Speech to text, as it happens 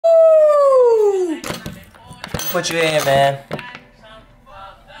put you in, man.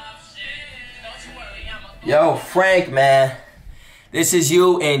 Yo, Frank, man. This is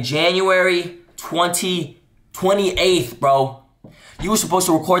you in January 28th, bro. You were supposed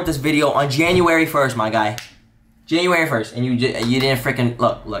to record this video on January 1st, my guy. January 1st, and you didn't freaking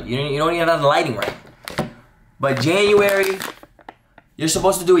look. You don't even have the lighting right. But January, you're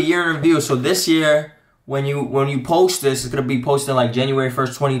supposed to do a year in review. So this year, when you post this, it's gonna be posted like January 1st,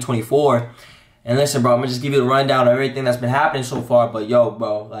 2024. And listen, bro, I'm gonna just give you the rundown of everything that's been happening so far. But yo,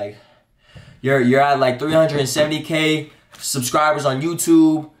 bro, like you're at like 370K subscribers on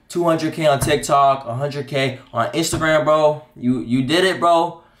YouTube, 200K on TikTok, 100K on Instagram, bro. You did it,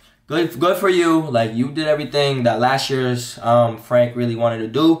 bro. Good for you. Like, you did everything that last year's Frank really wanted to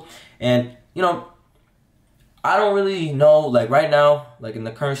do. And you know, I don't really know, like right now, like in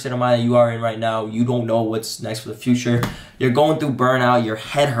the current state of mind that you are in right now, you don't know what's next for the future. You're going through burnout, your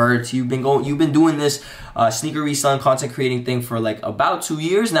head hurts. You've been doing this sneaker reselling, content creating thing for like about 2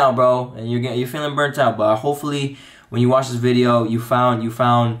 years now, bro, and you're feeling burnt out. But hopefully, when you watch this video, you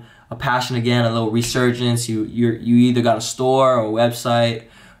found a passion again, a little resurgence. You either got a store or a website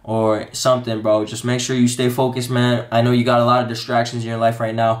or something, bro. Just make sure you stay focused, man. I know you got a lot of distractions in your life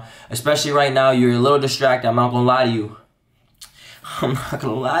right now. Especially right now, you're a little distracted. I'm not gonna lie to you. I'm not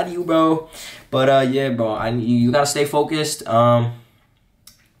gonna lie to you, bro. But yeah, bro, you gotta stay focused.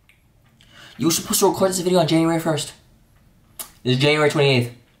 You were supposed to record this video on January 1st. This is January 28th.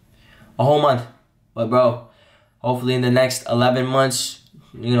 A whole month. But bro, hopefully in the next 11 months,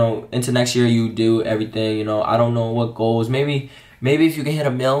 you know, into next year, you do everything. You know, I don't know what goals. Maybe if you can hit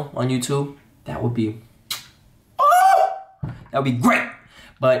 1 million on YouTube, that would be, that would be great.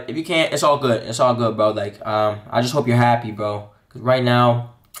 But if you can't, it's all good. It's all good, bro. Like, I just hope you're happy, bro. Cause right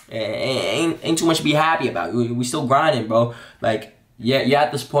now, ain't too much to be happy about. We still grinding, bro. Like, yeah, you're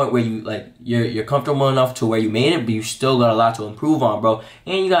at this point where you're comfortable enough to where you made it, but you still got a lot to improve on, bro.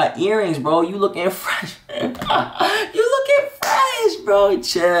 And you got earrings, bro. You looking fresh. You looking fresh, bro.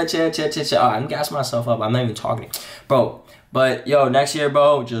 Chill. Oh, I'm gassing myself up. I'm not even talking, bro. But yo, next year,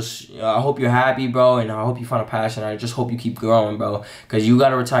 bro, just I hope you're happy, bro, and I hope you find a passion. I just hope you keep growing, bro, because you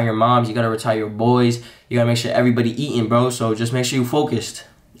gotta retire your moms, you gotta retire your boys, you gotta make sure everybody eating, bro. So just make sure you focused,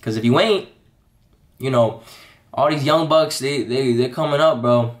 because if you ain't, you know, all these young bucks, they're coming up,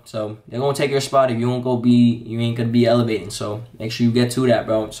 bro. So they're gonna take your spot if you ain't gonna be elevating. So make sure you get to that,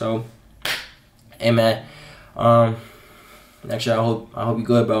 bro. So, hey, man, next year I hope you're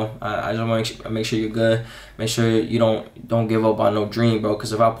good, bro. I just want to make sure you're good. Make sure you don't give up on no dream, bro.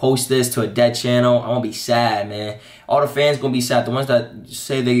 Because if I post this to a dead channel, I'm gonna be sad, man. All the fans gonna be sad. The ones that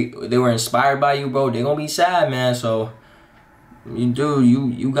say they were inspired by you, bro, they gonna be sad, man. So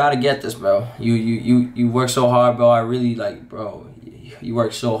you gotta get this, bro. You work so hard, bro. I really like, bro. You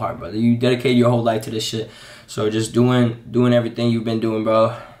work so hard, brother. You dedicate your whole life to this shit. So just doing everything you've been doing,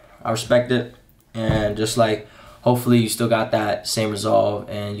 bro. I respect it, and just like, hopefully you still got that same resolve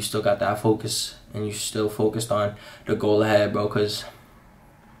and you still got that focus and you still focused on the goal ahead, bro. Cause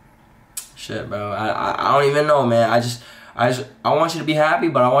shit, bro, I don't even know, man. I want you to be happy,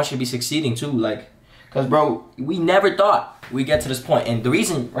 but I want you to be succeeding too, like, cause bro, we never thought we'd get to this point. And the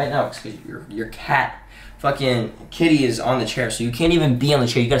reason right now is cause your cat, fucking kitty, is on the chair, so you can't even be on the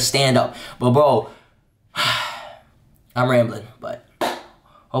chair. You gotta stand up. But bro, I'm rambling, but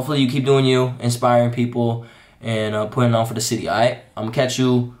hopefully you keep doing you, inspiring people, and putting on for the city, alright? I'm gonna catch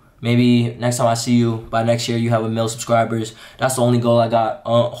you maybe next time I see you. By next year, you have 1 million subscribers. That's the only goal I got.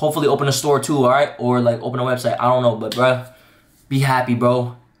 Hopefully open a store too, alright? Or like open a website. I don't know, but bruh, be happy,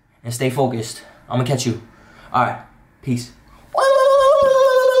 bro. And stay focused. I'm gonna catch you. Alright, peace.